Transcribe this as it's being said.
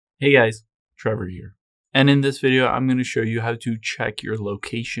Hey guys, Trevor here. And in this video, I'm going to show you how to check your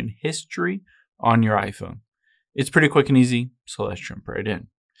location history on your iPhone. It's pretty quick and easy, so let's jump right in.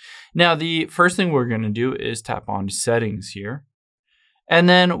 Now, the first thing we're going to do is tap on settings here. And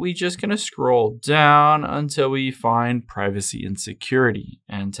then we're just going to scroll down until we find privacy and security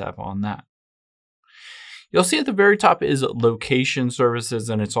and tap on that. You'll see at the very top is location services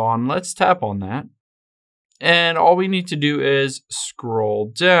and it's on. Let's tap on that. And all we need to do is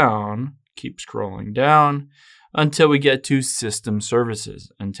scroll down, keep scrolling down until we get to system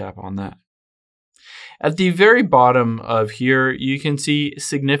services and tap on that. At the very bottom of here, you can see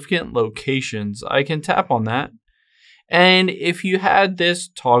significant locations. I can tap on that. And if you had this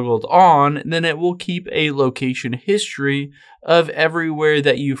toggled on, then it will keep a location history of everywhere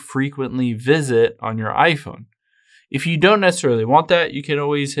that you frequently visit on your iPhone. If you don't necessarily want that, you can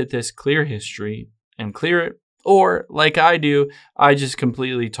always hit this clear history and clear it, or like I do, I just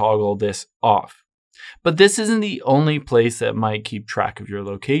completely toggle this off. But this isn't the only place that might keep track of your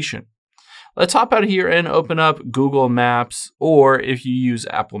location. Let's hop out of here and open up Google Maps, or if you use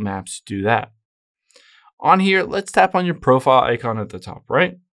Apple Maps, do that. On here, let's tap on your profile icon at the top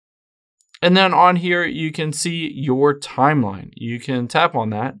right. And then on here, you can see your timeline. You can tap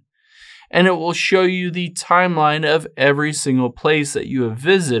on that, and it will show you the timeline of every single place that you have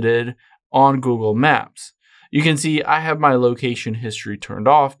visited on Google Maps. You can see I have my location history turned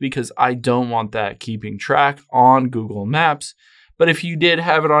off because I don't want that keeping track on Google Maps. But if you did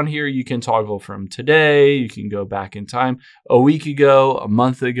have it on here, you can toggle from today, you can go back in time, a week ago, a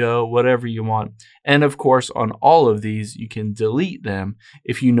month ago, whatever you want. And of course, on all of these, you can delete them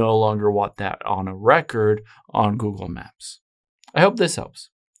if you no longer want that on a record on Google Maps. I hope this helps.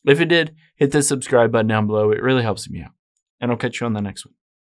 If it did, hit the subscribe button down below. It really helps me out. And I'll catch you on the next one.